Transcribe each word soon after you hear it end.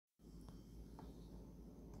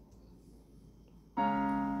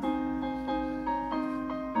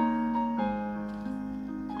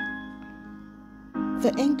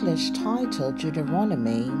The English title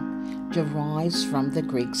Deuteronomy derives from the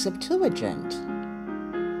Greek Septuagint.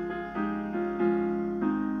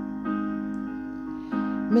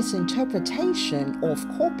 Misinterpretation of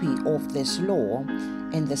copy of this law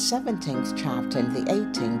in the 17th chapter and the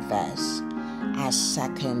 18th verse as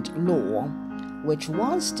second law, which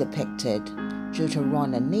was depicted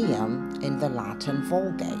Deuteronomium in the Latin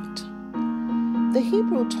Vulgate. The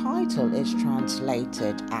Hebrew title is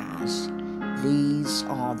translated as "These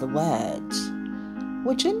are the words,"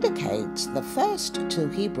 which indicates the first two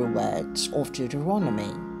Hebrew words of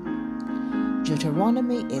Deuteronomy.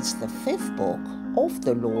 Deuteronomy is the fifth book of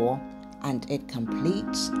the law, and it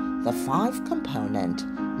completes the five-component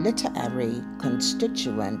literary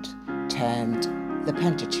constituent termed the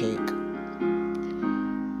Pentateuch.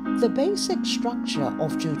 The basic structure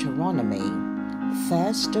of Deuteronomy: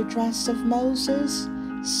 first address of Moses,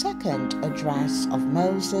 second address of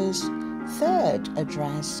Moses, third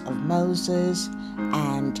address of Moses,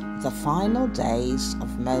 and the final days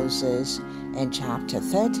of Moses in chapter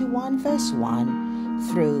 31 verse 1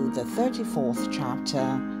 through the 34th chapter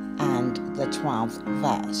and the 12th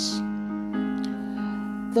verse.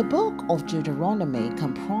 The book of Deuteronomy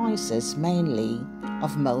comprises mainly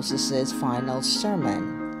of Moses' final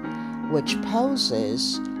sermon, which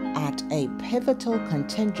poses at a pivotal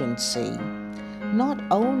contingency not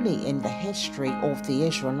only in the history of the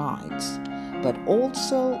Israelites, but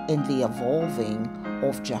also in the evolving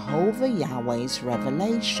of Jehovah Yahweh's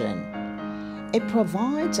revelation. It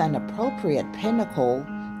provides an appropriate pinnacle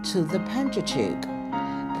to the Pentateuch,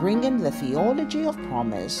 bringing the theology of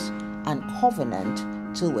promise and covenant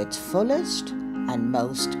to its fullest and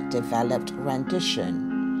most developed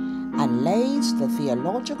rendition, and lays the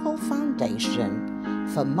theological foundation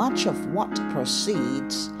for much of what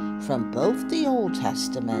proceeds from both the Old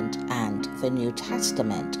Testament and the New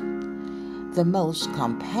Testament. The most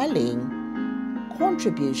compelling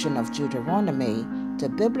contribution of Deuteronomy to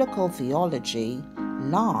biblical theology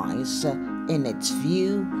lies in its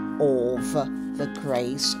view of the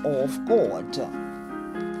grace of God.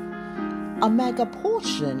 A mega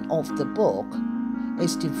portion of the book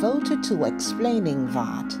is devoted to explaining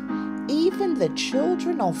that even the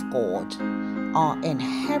children of God are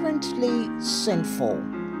inherently sinful,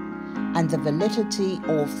 and the validity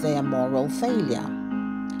of their moral failure.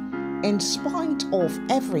 In spite of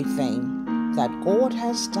everything that God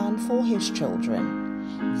has done for his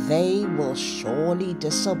children, they will surely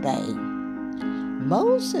disobey.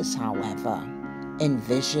 Moses, however,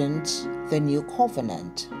 envisions the new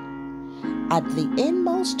covenant. At the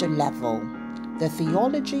inmost level, the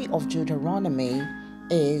theology of Deuteronomy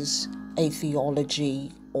is a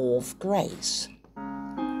theology of grace.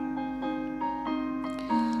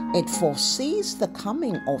 It foresees the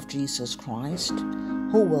coming of Jesus Christ,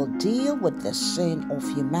 who will deal with the sin of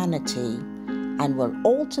humanity and will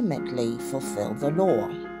ultimately fulfill the law.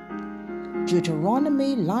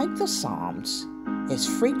 Deuteronomy, like the Psalms, is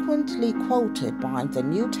frequently quoted by the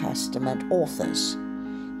New Testament authors.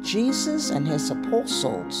 Jesus and his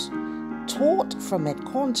apostles taught from it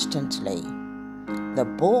constantly. The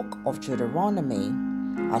book of Deuteronomy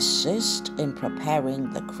assists in preparing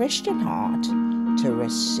the Christian heart to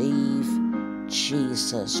receive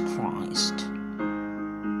Jesus Christ.